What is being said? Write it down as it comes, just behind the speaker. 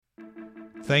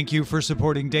Thank you for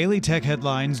supporting Daily Tech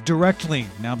Headlines directly.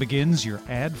 Now begins your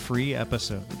ad-free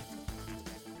episode.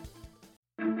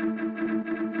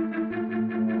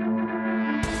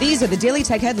 These are the Daily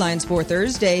Tech Headlines for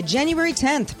Thursday, January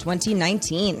 10th,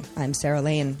 2019. I'm Sarah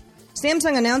Lane.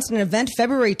 Samsung announced an event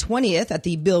February 20th at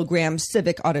the Bill Graham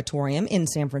Civic Auditorium in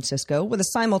San Francisco with a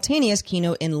simultaneous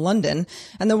keynote in London.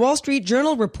 And the Wall Street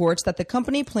Journal reports that the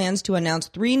company plans to announce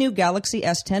 3 new Galaxy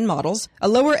S10 models, a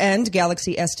lower-end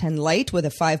Galaxy S10 Lite with a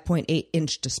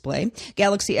 5.8-inch display,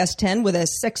 Galaxy S10 with a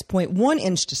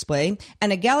 6.1-inch display,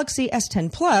 and a Galaxy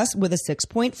S10 Plus with a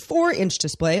 6.4-inch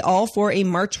display, all for a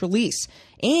March release,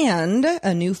 and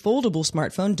a new foldable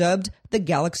smartphone dubbed the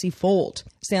Galaxy Fold.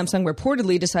 Samsung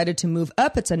reportedly decided to move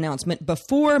up its announcement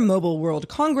before Mobile World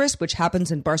Congress, which happens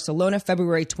in Barcelona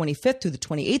February 25th through the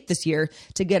 28th this year,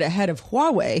 to get ahead of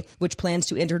Huawei, which plans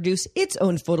to introduce its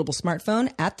own foldable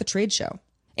smartphone at the trade show.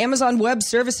 Amazon Web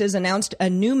Services announced a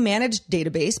new managed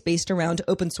database based around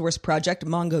open-source project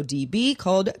MongoDB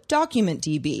called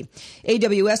DocumentDB.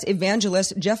 AWS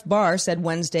evangelist Jeff Barr said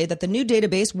Wednesday that the new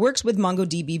database works with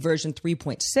MongoDB version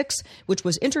 3.6, which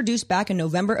was introduced back in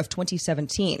November of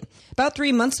 2017. About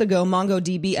 3 months ago,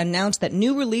 MongoDB announced that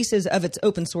new releases of its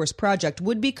open-source project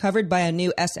would be covered by a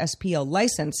new SSPL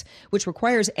license, which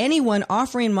requires anyone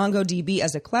offering MongoDB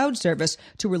as a cloud service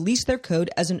to release their code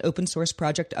as an open-source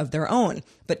project of their own.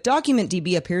 But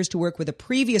DocumentDB appears to work with a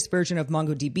previous version of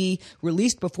MongoDB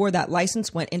released before that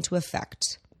license went into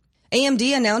effect. AMD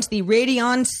announced the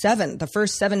Radeon VII, the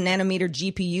first 7nm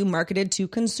GPU marketed to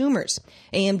consumers.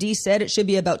 AMD said it should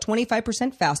be about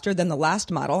 25% faster than the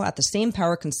last model at the same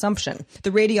power consumption.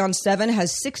 The Radeon VII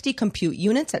has 60 compute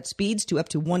units at speeds to up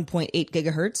to 1.8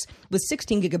 GHz with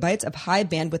 16 GB of high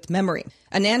bandwidth memory.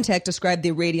 Anantech described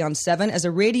the Radeon VII as a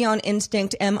Radeon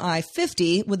Instinct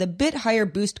MI50 with a bit higher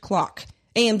boost clock.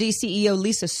 AMD CEO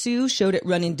Lisa Su showed it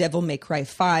running Devil May Cry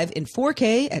 5 in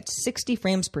 4K at 60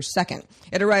 frames per second.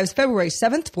 It arrives February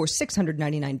 7th for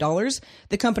 $699.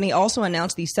 The company also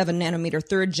announced the 7nm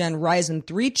 3rd-gen Ryzen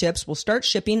 3 chips will start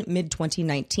shipping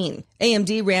mid-2019.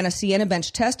 AMD ran a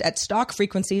Ciena test at stock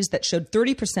frequencies that showed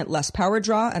 30% less power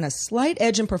draw and a slight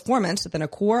edge in performance than a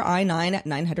Core i9 at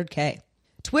 900K.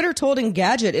 Twitter told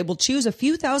Engadget it will choose a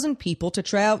few thousand people to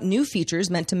try out new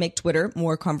features meant to make Twitter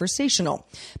more conversational.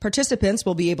 Participants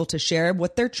will be able to share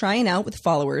what they're trying out with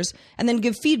followers and then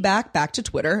give feedback back to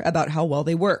Twitter about how well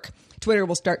they work. Twitter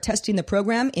will start testing the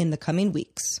program in the coming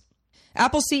weeks.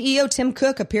 Apple CEO Tim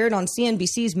Cook appeared on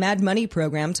CNBC's Mad Money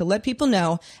program to let people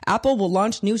know Apple will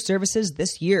launch new services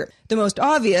this year. The most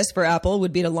obvious for Apple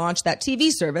would be to launch that TV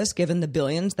service, given the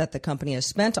billions that the company has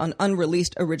spent on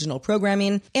unreleased original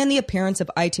programming and the appearance of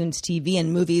iTunes TV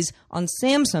and movies on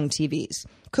Samsung TVs.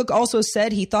 Cook also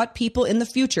said he thought people in the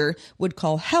future would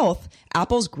call health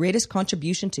Apple's greatest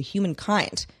contribution to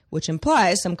humankind, which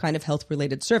implies some kind of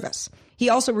health-related service. He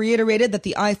also reiterated that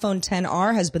the iPhone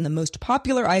XR has been the most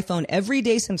popular iPhone every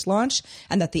day since launch,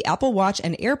 and that the Apple Watch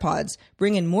and AirPods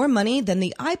bring in more money than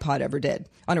the iPod ever did.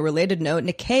 On a related note,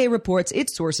 Nikkei reports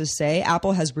its sources say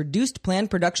Apple has reduced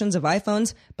planned productions of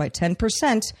iPhones by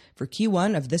 10% for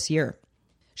Q1 of this year.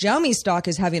 Xiaomi stock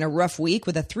is having a rough week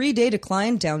with a 3-day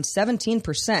decline down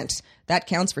 17%. That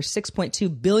counts for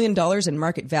 $6.2 billion in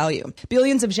market value.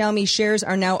 Billions of Xiaomi shares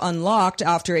are now unlocked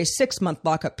after a 6-month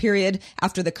lockup period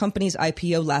after the company's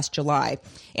IPO last July.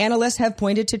 Analysts have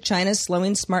pointed to China's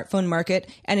slowing smartphone market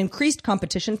and increased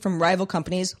competition from rival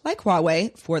companies like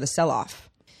Huawei for the sell-off.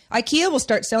 IKEA will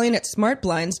start selling its smart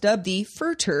blinds dubbed the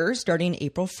Furter starting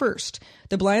April 1st.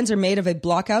 The blinds are made of a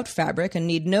blockout fabric and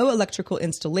need no electrical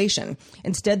installation.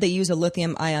 Instead, they use a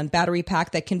lithium-ion battery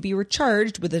pack that can be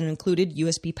recharged with an included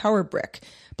USB power brick.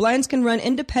 Blinds can run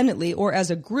independently or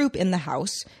as a group in the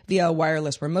house via a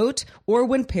wireless remote or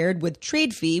when paired with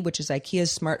TradeFi, which is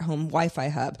IKEA's smart home Wi-Fi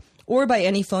hub, or by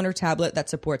any phone or tablet that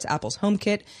supports Apple's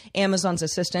HomeKit, Amazon's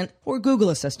Assistant, or Google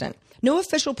Assistant. No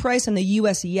official price in the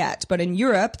U.S. yet, but in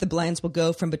Europe, the blinds will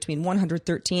go from between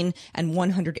 $113 and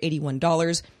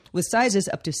 $181, with sizes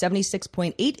up to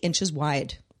 76.8 inches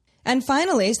wide. And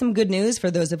finally, some good news for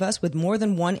those of us with more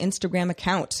than one Instagram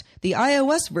account. The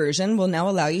iOS version will now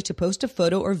allow you to post a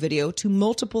photo or video to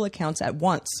multiple accounts at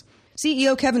once.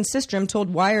 CEO Kevin Systrom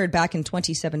told Wired back in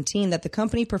 2017 that the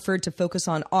company preferred to focus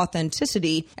on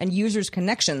authenticity and users'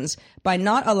 connections by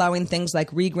not allowing things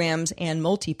like regrams and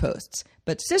multi-posts.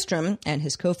 But Systrom and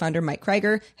his co-founder Mike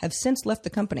Krieger have since left the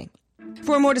company.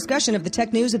 For more discussion of the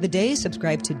tech news of the day,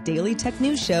 subscribe to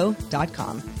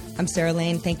dailytechnewsshow.com. I'm Sarah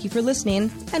Lane. Thank you for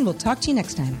listening, and we'll talk to you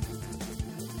next time.